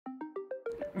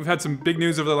We've had some big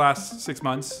news over the last 6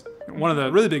 months. One of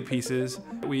the really big pieces,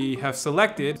 we have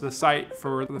selected the site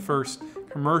for the first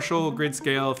commercial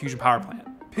grid-scale fusion power plant.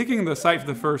 Picking the site for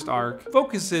the first ARC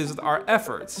focuses our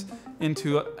efforts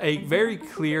into a very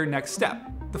clear next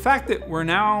step. The fact that we're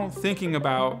now thinking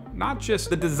about not just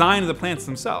the design of the plants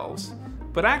themselves,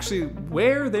 but actually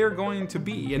where they're going to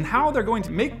be and how they're going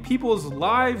to make people's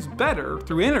lives better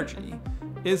through energy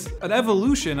is an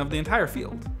evolution of the entire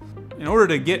field. In order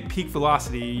to get peak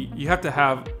velocity, you have to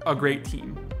have a great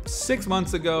team. 6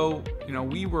 months ago,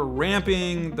 we were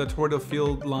ramping the toroidal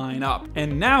field line up.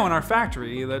 And now in our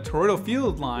factory, the toroidal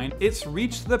field line, it's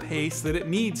reached the pace that it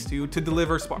needs to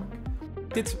deliver SPARC.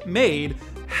 It's made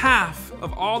half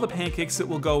of all the pancakes that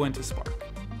will go into SPARC.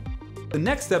 The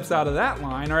next steps out of that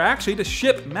line are actually to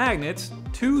ship magnets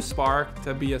to SPARC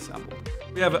to be assembled.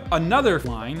 We have another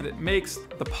line that makes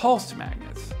the pulsed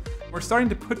magnets. We're starting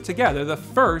to put together the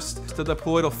first of the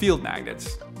poloidal field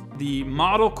magnets. The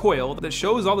model coil that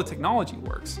shows all the technology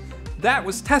works. That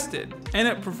was tested and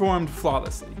it performed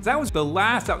flawlessly. That was the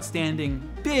last outstanding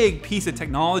big piece of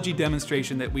technology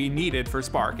demonstration that we needed for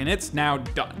SPARC, and it's now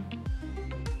done.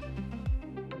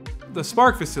 The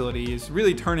SPARC facility is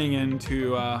really turning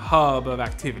into a hub of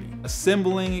activity.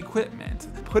 Assembling equipment,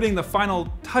 putting the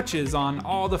final touches on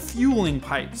all the fueling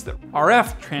pipes, the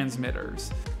RF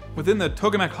transmitters. Within the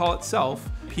tokamak hall itself,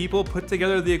 people put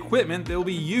together the equipment that will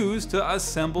be used to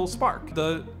assemble SPARC.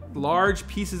 The large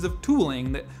pieces of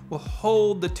tooling that will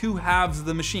hold the two halves of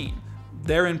the machine.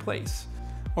 They're in place.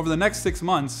 Over the next 6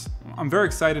 months, I'm very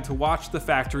excited to watch the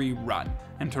factory run,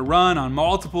 and to run on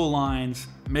multiple lines,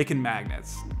 making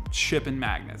magnets, shipping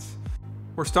magnets.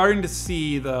 We're starting to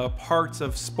see the parts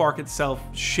of SPARC itself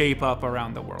shape up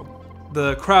around the world.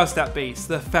 The cryostat base,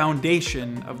 the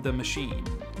foundation of the machine.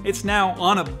 It's now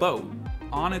on a boat,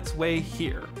 on its way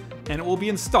here, and it will be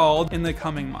installed in the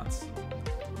coming months.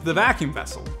 The vacuum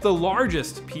vessel, the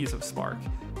largest piece of SPARC,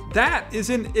 that is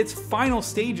in its final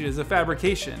stages of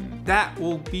fabrication. That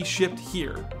will be shipped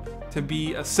here to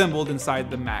be assembled inside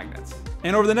the magnets.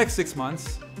 And over the next 6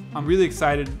 months, I'm really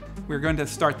excited. We're going to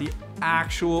start the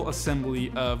actual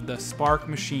assembly of the SPARC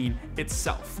machine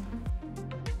itself.